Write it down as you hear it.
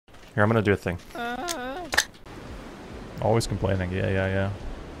Here, I'm gonna do a thing. Always complaining. Yeah.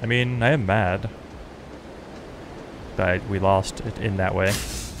 I mean, I am mad that we lost it in that way.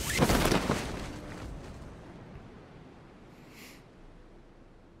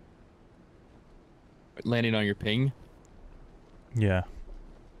 Landing on your ping? Yeah.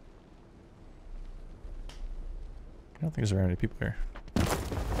 I don't think there's very many people here.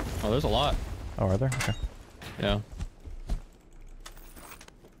 Oh, there's a lot. Oh, are there? Okay. Yeah.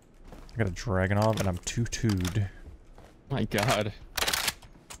 I got a Dragonov and I'm 2-2'd. My god.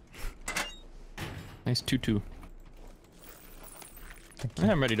 Nice tutu.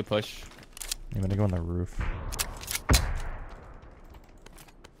 I'm ready to push. I'm gonna go on the roof.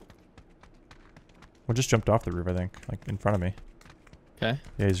 Well, just jumped off the roof, I think. Like, in front of me. Okay.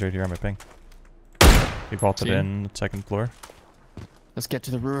 Yeah, he's right here on my ping. He vaulted in the second floor. Let's get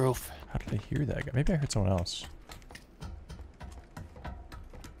to the roof. How did I hear that guy? Maybe I heard someone else.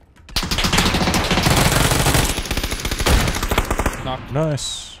 Knocked.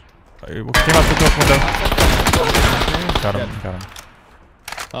 Nice. Came out the window. Got him.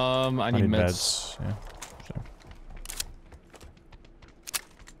 I need meds. Yeah. So.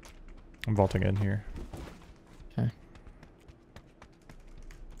 I'm vaulting in here. Okay.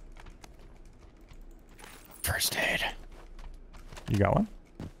 First aid. You got one?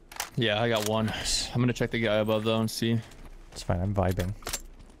 Yeah, I got one. Nice. I'm gonna check the guy above though and see. It's fine. I'm vibing.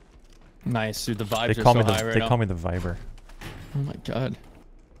 Nice, dude. The vibes are so high right now. They call me the Viber. Oh my god.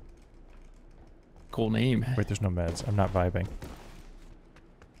 Cool name. Wait, there's no meds. I'm not vibing.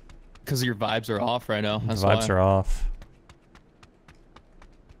 Because your vibes are off right now. The vibes are off.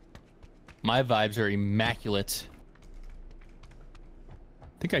 My vibes are immaculate.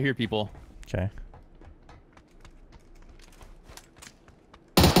 I think I hear people. Okay.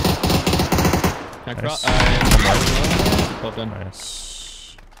 Nice. Well done.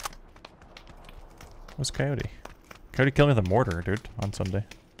 Nice. What's Coyote? Coyote killed me with a mortar, dude, on Sunday.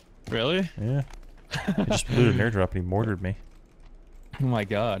 Really? Yeah. He just blew an airdrop and he mortared me. Oh my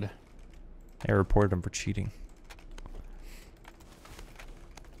god. I reported him for cheating.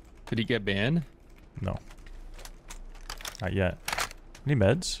 Did he get banned? No. Not yet. Any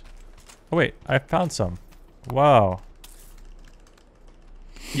meds? Oh wait, I found some. Wow.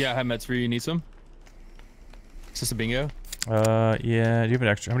 Yeah, I have meds for you. You need some? Is this a bingo? Yeah. Do you have an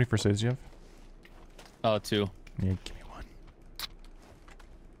extra? How many first aids do you have? Oh, 2. Yeah, give me one.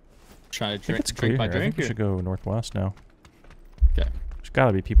 Trying to drink my here. I drink. think we should go northwest now. Okay. There's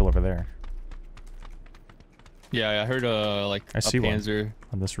gotta be people over there. Yeah, I heard like I see Panzer. one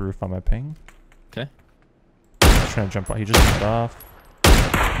on this roof on my ping. Okay. He's trying to jump off. He just jumped off.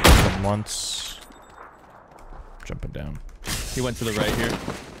 Hit him once. Jumping down. He went to the right here.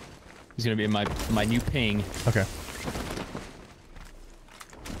 He's gonna be in my new ping. Okay.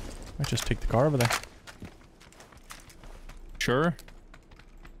 Might just take the car over there. Sure.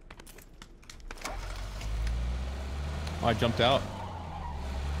 Oh, I jumped out.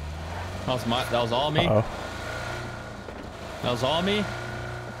 That was all me. Uh-oh. That was all me.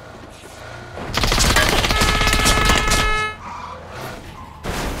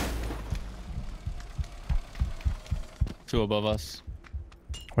 Two above us.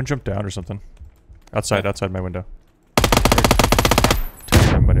 One jumped down or something. Outside my window.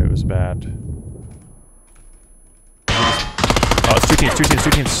 Tell him, but it was bad. Oh, it's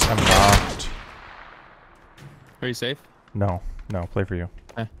two teams. I'm knocked. Are you safe? No, play for you.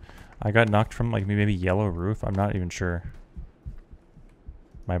 I got knocked from like maybe yellow roof. I'm not even sure.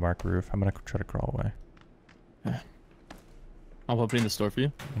 My mark roof. I'm gonna try to crawl away. I'll open the store for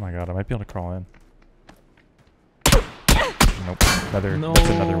you. Oh my god, I might be able to crawl in. Nope. That's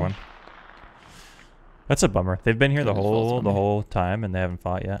another one. That's a bummer. They've been here the whole time and they haven't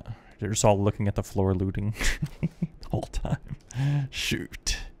fought yet. They're just all looking at the floor looting the whole time.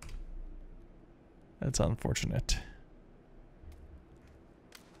 Shoot. That's unfortunate.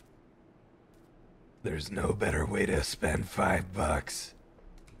 There's no better way to spend $5.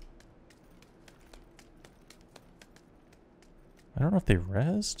 I don't know if they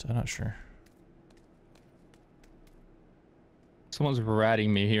rezzed. I'm not sure. Someone's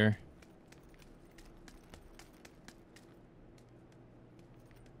ratting me here.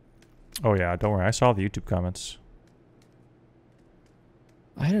 Oh yeah, don't worry. I saw the YouTube comments.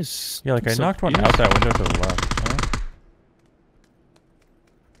 I just I knocked one out that window to the left.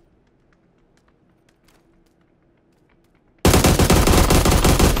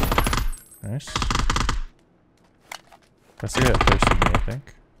 Right? Nice. That's the guy that thirsted me, I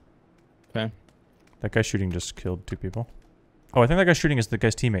think. Okay. That guy shooting just killed 2 people. Oh, I think that guy shooting is the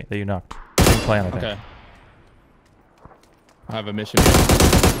guy's teammate that you knocked. Same plan, I think. Okay. I have a mission here.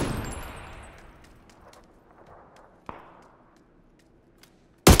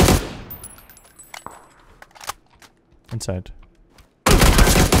 inside.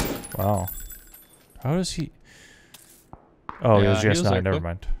 Wow. How does he... Oh, Yeah, he was he was GS9, like, never what?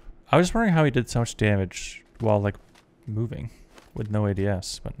 mind. I was wondering how he did so much damage while, like, moving with no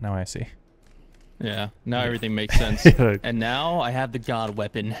ADS, but now I see. Yeah, now everything makes sense. And now I have the god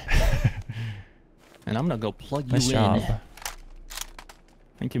weapon. And I'm gonna go plug you Nice in. job.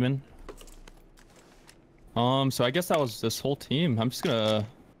 Thank you, man. So I guess that was this whole team. I'm just gonna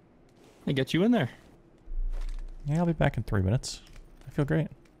get you in there. Yeah, I'll be back in 3 minutes. I feel great.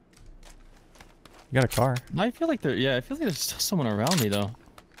 You got a car. I feel like there's still someone around me though.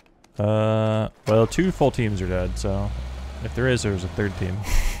 Well, 2 full teams are dead, so if there's a third team.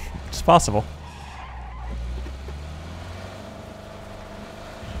 It's possible.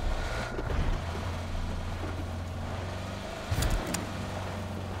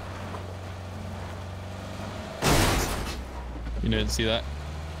 You didn't see that?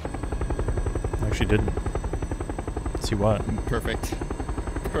 I actually didn't. See what? Perfect.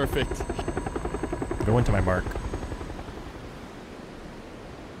 Perfect. Go into my mark.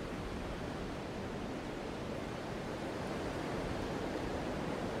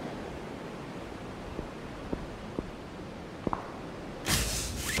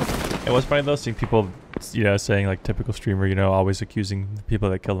 It was funny though seeing people, you know, saying like typical streamer, you know, always accusing the people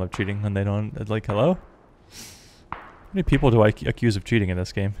that kill them of cheating when they don't. It's like, hello? How many people do I accuse of cheating in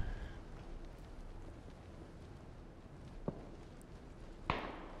this game?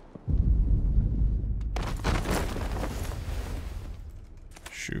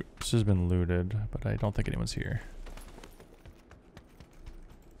 Shoot, this has been looted, but I don't think anyone's here.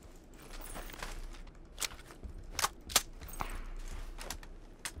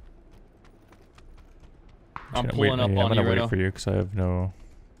 I'm pulling up on you, I'm gonna wait Rondo. for you because I have no...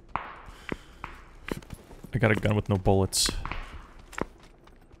 I got a gun with no bullets.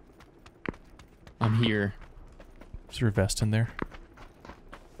 I'm here. Is there a vest in there?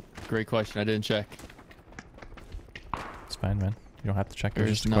 Great question. I didn't check. It's fine, man. You don't have to check. It was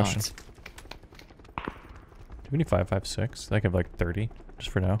There's just a not. question. Do we need 5.56? I think I have like 30, just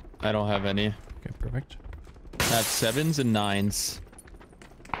for now. I don't have any. Okay, perfect. I have 7s and 9s.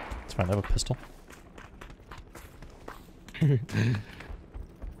 It's fine. I have a pistol.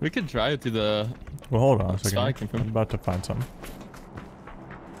 We could try it through the... Well, hold on a That's second. fine. I'm about to find something.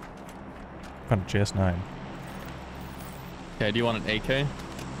 Found a JS9. Okay, do you want an AK?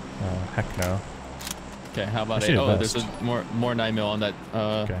 Heck no. Okay, how about Actually, a... a Oh, there's vest. a more 9mm on that.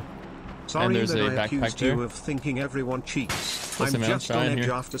 Okay. Sorry there's that a I backpack accused you there. of thinking everyone cheats. Listen, I'm man, I'm just on trying edge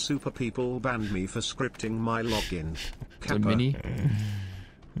here. after super people banned me for scripting my login. The Kappa. mini.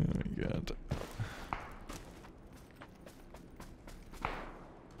 Oh my god.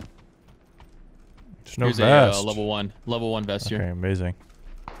 There's no Here's vest. a level 1 vest Okay, here. amazing.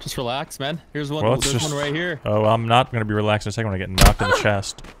 Just relax, man. Here's one. Well, it's There's just... one right here. Oh, I'm not gonna be relaxed in a second when I get knocked in the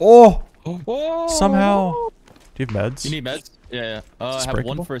chest. Oh! Oh! Somehow. Do you have meds? You need meds? Yeah, yeah. Is I this have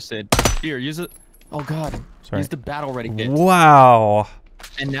breakable? one first aid. Here, use it. Oh god. Sorry. Use the battle ready kit. Wow.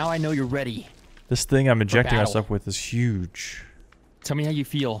 And now I know you're ready. This thing I'm injecting battle. myself with is huge. Tell me how you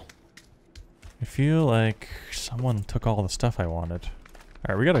feel. I feel like someone took all the stuff I wanted.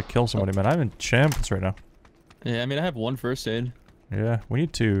 Alright, we gotta kill somebody, man. I'm in shambles right now. Yeah, I mean, I have one first aid. Yeah, we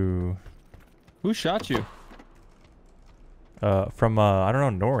need to... Who shot you? From, I don't know,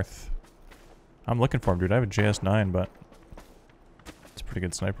 north. I'm looking for him, dude. I have a JS9, but... It's a pretty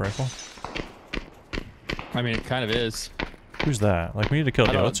good sniper rifle. I mean, it kind of is. Who's that? Like, we need to kill... I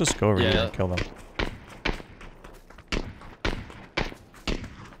Yeah, don't- let's just go over here yeah. and kill them.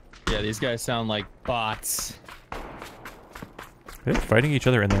 Yeah, these guys sound like bots. Are they fighting each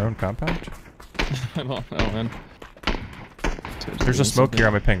other in their own compound? I don't know, man. There's a smoke here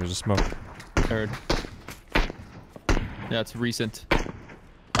on my ping. There's a smoke. Heard. Yeah, it's recent. Oh,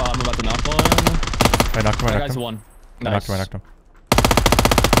 I'm about to knock one. I knocked him, I That knocked guy's him. one. I Nice. knocked him,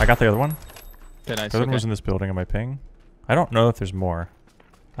 I got the other one. Okay, nice. The other one Okay. was in this building on my ping. I don't know if there's more.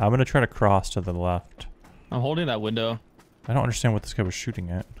 I'm gonna try to cross to the left. I'm holding that window. I don't understand what this guy was shooting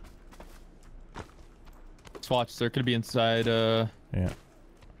at. Let's watch. There could be inside, Yeah.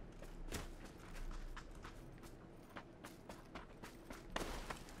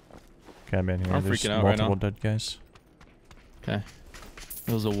 Okay, I'm in here. I'm There's freaking out right multiple now. dead guys. Okay.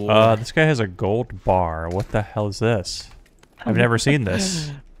 It was a war. This guy has a gold bar. What the hell is this? I've never seen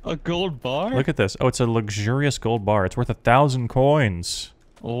this. A gold bar? Look at this. Oh, it's a luxurious gold bar. It's worth 1,000 coins.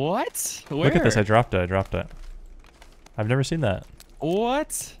 What? Where? Look at this. I dropped it. I dropped it. I've never seen that.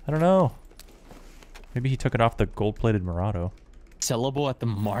 What? I don't know. Maybe he took it off the gold-plated Murado. Sellable at the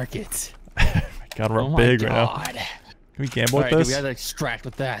market. My God, we're Oh up my big right now. god. Can we gamble Alright, with dude, this? we gotta extract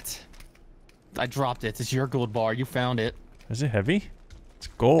with that. I dropped it. It's your gold bar. You found it. Is it heavy? It's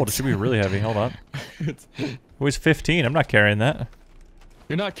gold. It should be really heavy. Hold on. It was 15. I'm not carrying that.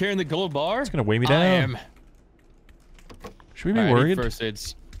 You're not carrying the gold bar? It's gonna weigh me down. I am. Should we be worried? I need first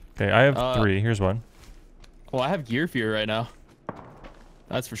aids. Okay, I have 3. Here's one. Well, I have gear fear right now.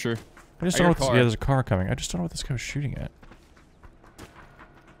 That's for sure. I just don't know what this, yeah, there's a car coming. I just don't know what this guy was shooting at.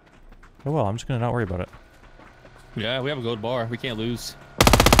 Oh well, I'm just gonna not worry about it. Yeah, we have a gold bar. We can't lose.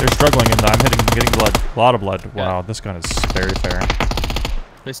 They're struggling and I'm getting blood. A lot of blood. Yeah. Wow, this gun is very fair.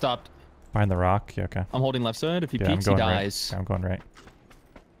 They stopped. Behind the rock? Yeah, okay. I'm holding left side. If he peeks, he dies. Right. Yeah, I'm going right.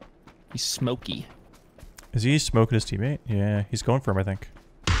 He's smoky. Is he smoking his teammate? Yeah, he's going for him, I think.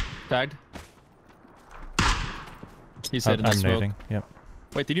 Tagged. He's hitting the smoke. Nading. Yep.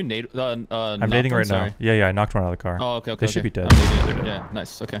 Wait, did you nade? I'm nading right now. Yeah, I knocked one out of the car. Oh, okay. They should be dead. Yeah,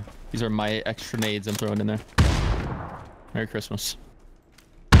 nice. Okay. These are my extra nades I'm throwing in there. Merry Christmas.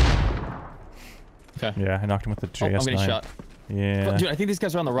 Okay. Yeah, I knocked him with the JS9. I'm getting shot. Yeah. Dude, I think these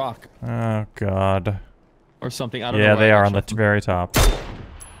guys are on the rock. Oh, God. Or something. I don't know. Yeah, they are on the very top.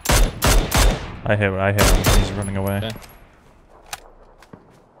 I hit him. He's running away. Okay.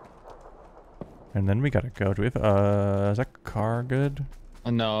 And then we gotta go. Do we have, is that car good?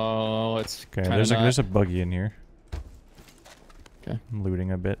 No, it's okay. There's a buggy in here. Okay. I'm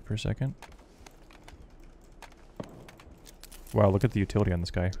looting a bit for a second. Wow, look at the utility on this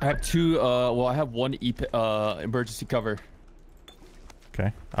guy. I have 2, well, I have 1 emergency cover.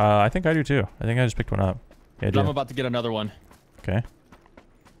 Okay. I think I do too. I think I just picked one up. Yeah, I'm about to get another one. Okay.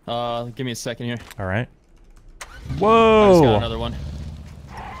 Give me a second here. Alright. Whoa! I just got another one.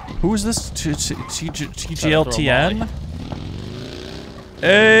 Who is this? TGLTN?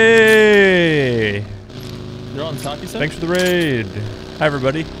 Hey! You're on top, you said? Thanks for the raid. Hi,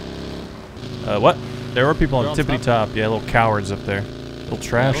 everybody. What? There were people on tippity top. Yeah, little cowards up there. Little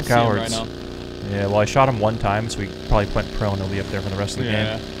trash cowards. Right now. Yeah, well, I shot him one time, so he probably went prone. He'll be up there for the rest of the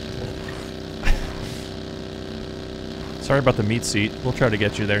game. Sorry about the meat seat. We'll try to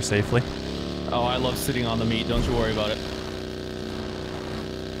get you there safely. Oh, I love sitting on the meat. Don't you worry about it.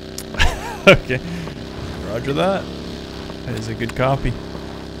 Okay. Roger that. That is a good copy.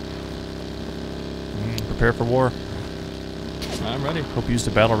 Prepare for war. I'm ready. Hope you used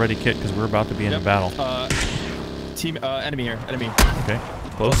a battle-ready kit, because we're about to be in a battle. Enemy here. Enemy. Okay.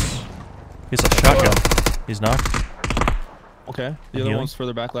 Close. He's a shotgun. He's knocked. Okay. The other one's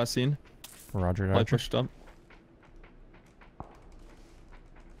further back last scene. Roger. I pushed up.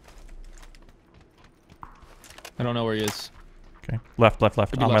 I don't know where he is. Okay. Left. On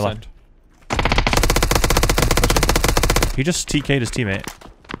my left. He just TK'd his teammate.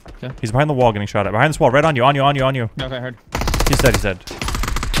 Okay. He's behind the wall getting shot at. Behind this wall, right on you. Okay, I heard. He's dead.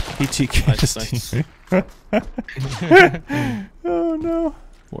 He TK'd his teammate. Oh no.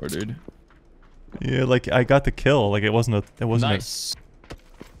 Poor dude. Yeah, like I got the kill. Like it wasn't a nice.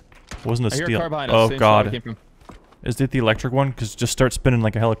 Wasn't a I hear steal. A car behind oh us. God. Is it the electric one? Because just start spinning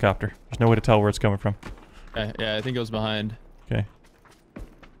like a helicopter. There's no way to tell where it's coming from. Yeah, I think it was behind. Okay.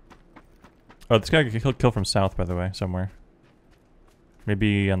 Oh, this guy got killed from south, by the way, somewhere.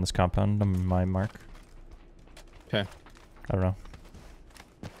 Maybe on this compound on my mark. Okay. I don't know.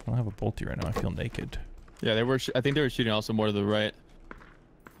 I don't have a bolty right now. I feel naked. Yeah, they were. I think they were shooting also more to the right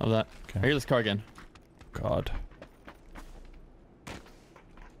of that. Okay. I hear this car again. God.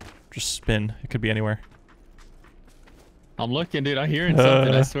 Just spin. It could be anywhere. I'm looking, dude. I'm hearing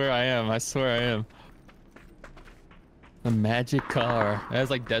something. I swear I am. The magic car. It has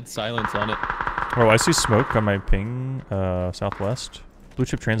like dead silence on it. Oh, I see smoke on my ping, southwest. Blue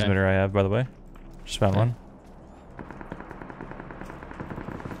chip transmitter I have, by the way. Just found one.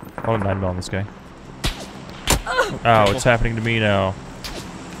 Oh, 9mm on this guy. Ow, it's happening to me now.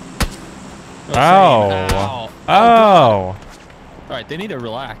 Ow! Ow! Alright, they need to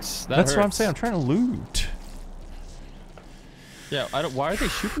relax. That's what I'm saying. I'm trying to loot. Yeah, why are they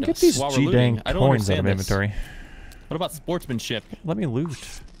shooting Get us these while we're G-dang looting? I don't coins out understand of inventory. What about sportsmanship? Let me loot.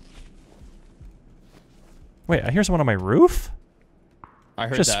 Wait, I hear someone on my roof? I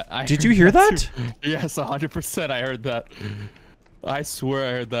heard that. Did you hear that? Yes, 100% I heard that. I swear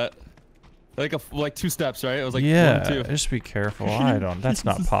I heard that. Like 2 steps, right? It was like 1 or 2. Just be careful. That's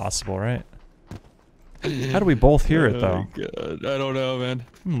not possible, right? How do we both hear it though? God, I don't know, man.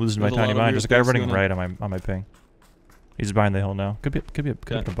 I'm losing my tiny mind. There's a guy running right on my ping. He's behind the hill now. Could be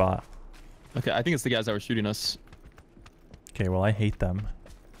a bot. Okay, I think it's the guys that were shooting us. Okay, well I hate them.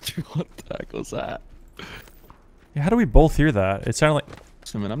 What the heck was that? Yeah, how do we both hear that? It sounded like.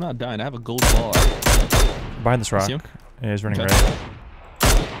 So, man, I'm not dying. I have a gold ball. Behind this rock. Yeah, he's running right.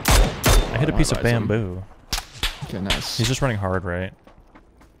 I hit a piece of bamboo. Okay, nice. He's just running hard right.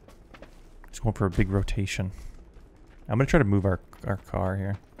 Going for a big rotation. I'm gonna try to move our car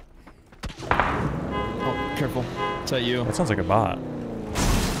here. Oh, careful. Is that you? That sounds like a bot.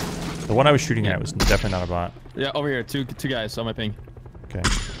 The one I was shooting at was definitely not a bot. Yeah, over here. Two guys on my ping. Okay.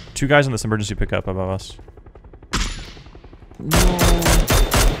 2 guys on this emergency pickup above us. No.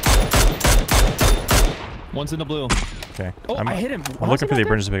 One's in the blue. Okay. Oh, I hit him. I'm looking for the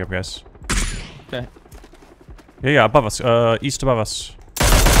emergency pickup, guys. Okay. Yeah, above us. East above us.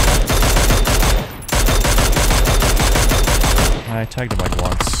 I tagged him like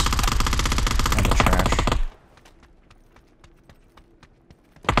once. I'm the trash.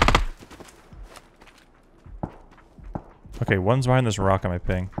 Okay, one's behind this rock on my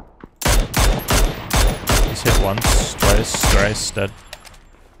ping. He's hit once, twice, dead.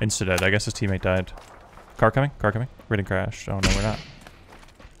 Insta-dead. I guess his teammate died. Car coming? Car coming? We didn't crash. Oh, no, we're not.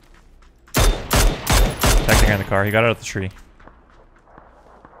 Tagged the guy in the car. He got out of the tree.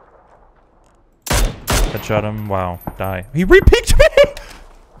 Headshot him. Wow. Die. He re-peeked me!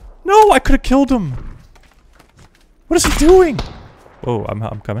 No, I could have killed him. What is he doing? Oh,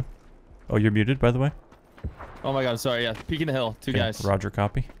 I'm coming. Oh, you're muted, by the way? Oh my god, sorry. Yeah, peeking the hill. Two guys. Roger,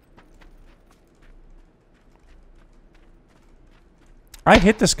 copy. I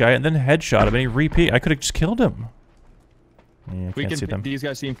hit this guy and then headshot him and he repeat. I could have just killed him. Yeah, I can't see them. These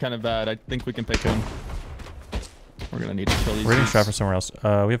guys seem kind of bad. I think we can pick them. We're gonna need to kill these. We're getting shot from somewhere else.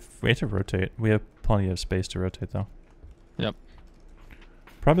 We have to rotate. We have plenty of space to rotate though. Yep.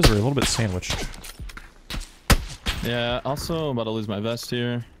 Problem is we're a little bit sandwiched. Yeah. Also, I'm about to lose my vest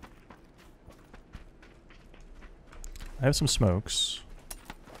here. I have some smokes.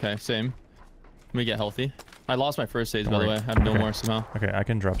 Okay, same. Let me get healthy. I lost my first aids, by the way. I have no more somehow. Okay, I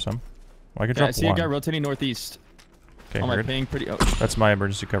can drop some. Well, I can Yeah, drop I see one. a guy rotating northeast. Okay, on my heard. ping, pretty. Oh. That's my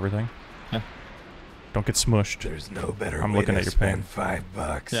emergency cover thing. Yeah. Don't get smushed. There's no better I'm way looking to at your spend ping.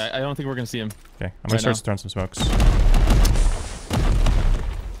 $5. Yeah, I don't think we're gonna see him. Okay, I'm gonna start throwing some smokes.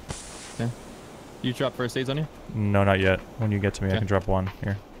 Okay. You drop first aids on you? No, not yet. When you get to me, I Okay. can drop one.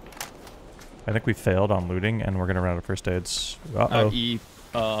 Here. I think we failed on looting, and we're gonna run out of first aids. I Uh-oh. have E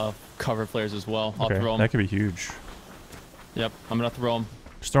cover flares as well. I'll Okay, throw them. that could be huge. Yep, I'm gonna throw them.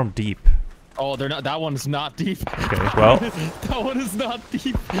 Just throw them deep. Oh, they're not. That one's not deep. Okay, well. That one is not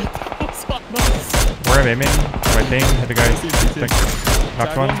deep. That was on us. Where I'm aiming, right thing, hit the guy.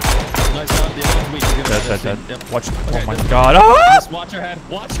 Knocked one. Nice shot. The other one's weak. He's gonna Dead. Yep. Watch. Okay, Oh my just- god. Ah! Just watch your head.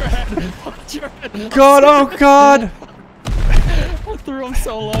 Watch your head. Watch your head. God, oh god! I threw him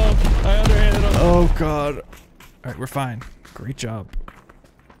so low. I underhanded him. Oh god. Alright, we're fine. Great job.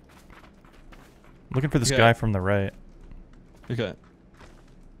 Looking for this Okay. guy from the right. Okay.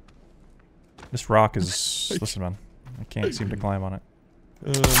 This rock is... Listen, man. I can't seem to climb on it.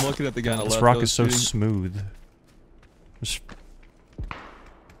 I'm looking at the guy on the left. This rock I was is so shooting. smooth.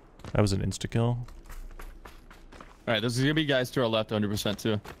 That was an insta-kill. Alright, there's gonna be guys to our left 100%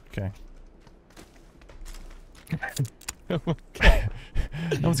 too. Okay. Okay.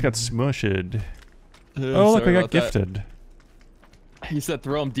 That one's got smushed. I'm Oh, look, I sorry got about that. gifted. He said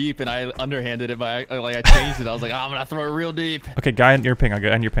throw him deep, and I underhanded it by like I changed it. I was like, oh, I'm gonna throw it real deep. Okay, guy on your ping. I'll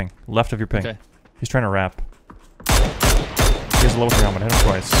go on your ping. Left of your ping. Okay. He's trying to wrap. He has a low helmet. Hit him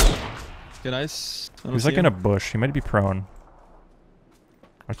twice. Okay, nice. I don't He's see like in him. a bush. He might be prone.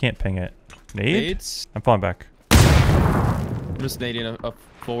 I can't ping it. Nade? Nades? I'm falling back. I'm just nading up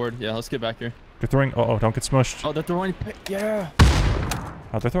forward. Yeah, let's get back here. They're throwing... Oh, don't get smushed. Oh, they're throwing. Yeah.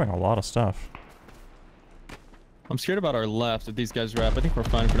 Oh, they're throwing a lot of stuff. I'm scared about our left. If these guys wrap, I think we're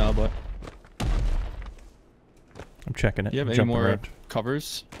fine for now. But I'm checking it. do you have I'm any jumping more around.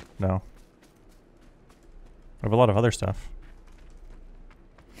 covers? No. I have a lot of other stuff.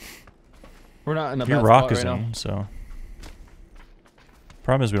 We're not in a Your bad rock spot is right in, now. so...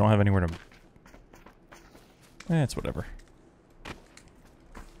 Problem is we don't have anywhere to... It's whatever.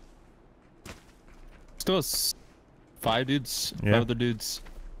 Still has 5 dudes. Yeah. 5 other dudes.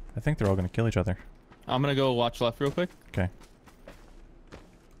 I think they're all going to kill each other. I'm gonna go watch left real quick. Okay.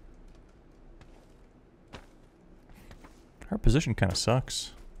 Our position kind of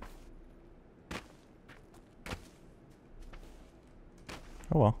sucks.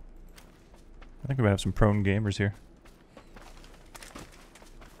 Oh well. I think we might have some prone gamers here.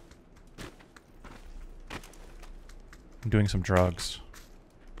 I'm doing some drugs.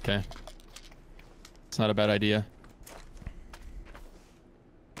 Okay. It's not a bad idea.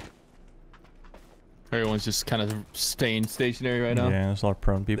 Everyone's just kind of staying stationary right now. Yeah, there's a lot of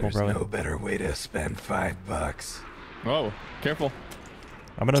prone people There's probably. no better way to spend $5. Whoa, careful.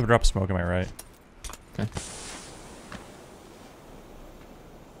 I'm gonna drop smoke on my right. Okay.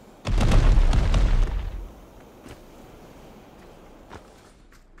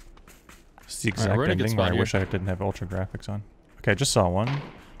 the exact ending where I wish I didn't have ultra graphics on. Okay, I just saw one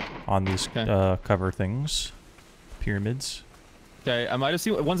on these cover things. Pyramids. Okay, I might have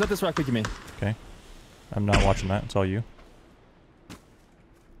seen one's at this rock picking me. Okay. I'm not watching that. It's all you.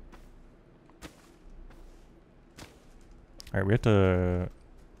 Alright, we have to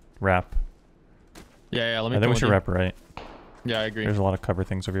wrap. Yeah, let me. I think we should wrap right. Yeah, I agree. There's a lot of cover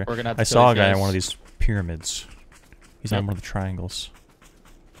things over here. We're gonna have to I saw a guy on one of these pyramids. He's on one of the triangles.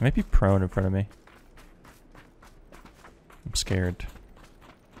 He might be prone in front of me. I'm scared.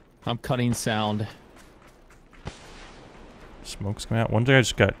 I'm cutting sound. Smoke's coming out. One guy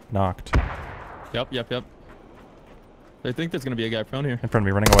just got knocked. Yep. I think there's gonna be a guy prone here. In front of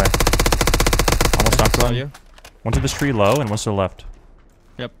me, running away. Almost knocked one. You. One's to this tree low and one's to the left.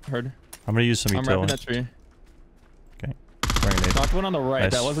 Yep, heard. I'm gonna use some utility. I'm wrapping that tree. Okay. Knocked one on the right.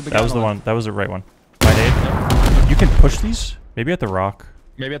 Nice. That wasn't the That was the one. That was the right one. My nade. Yep. You can push these? Maybe at the rock.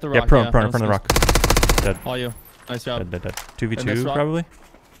 Maybe at the rock. Yeah, prone in front of the rock. Dead. All you. Nice job. Dead. 2v2 probably?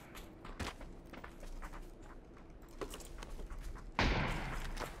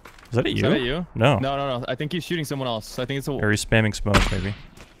 Is that at you? Is that at you? No. No. I think he's shooting someone else. I think it's a... Or he's spamming smoke, maybe.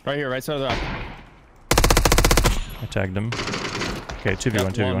 Right here, right side of the rock. I tagged him. Okay,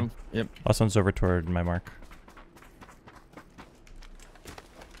 2v1, 2v1. Yep. Last one's over toward my mark.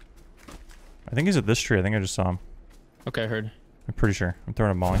 I think he's at this tree. I think I just saw him. Okay, heard. I'm pretty sure. I'm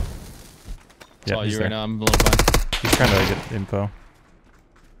throwing a molly. Yeah, he's there. Right now. I'm a little blind. He's trying to get info.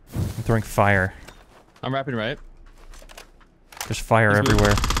 I'm throwing fire. I'm wrapping right. There's fire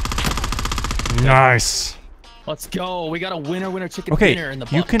everywhere. Nice. Let's go. We got a winner chicken dinner in the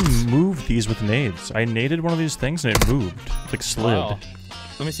box. You can move these with nades. I naded one of these things and it moved. It like slid. Wow.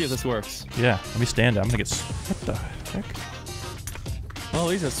 Let me see if this works. Yeah, let me stand up. I'm gonna get... What the heck? Oh,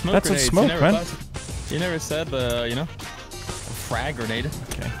 these are smoke That's grenades. A smoke, man. You never said the, a frag grenade.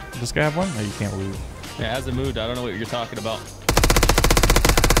 Okay. Does this guy have one? No, you can't loot. Yeah, it hasn't moved. I don't know what you're talking about.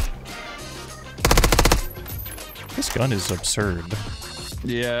 This gun is absurd.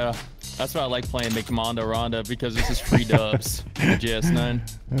 Yeah. That's why I like playing Rondo because this is free dubs. The GS9.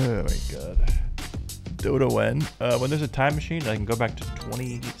 Oh my god. Dota when there's a time machine, I can go back to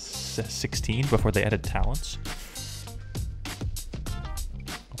 2016 before they added talents.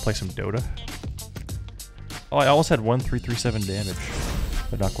 I'll play some Dota. Oh, I almost had 1337 damage,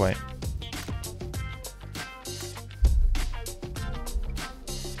 but not quite.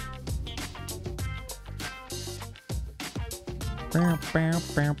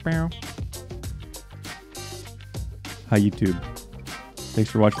 Hi YouTube. Thanks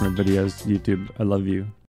for watching my videos, YouTube. I love you.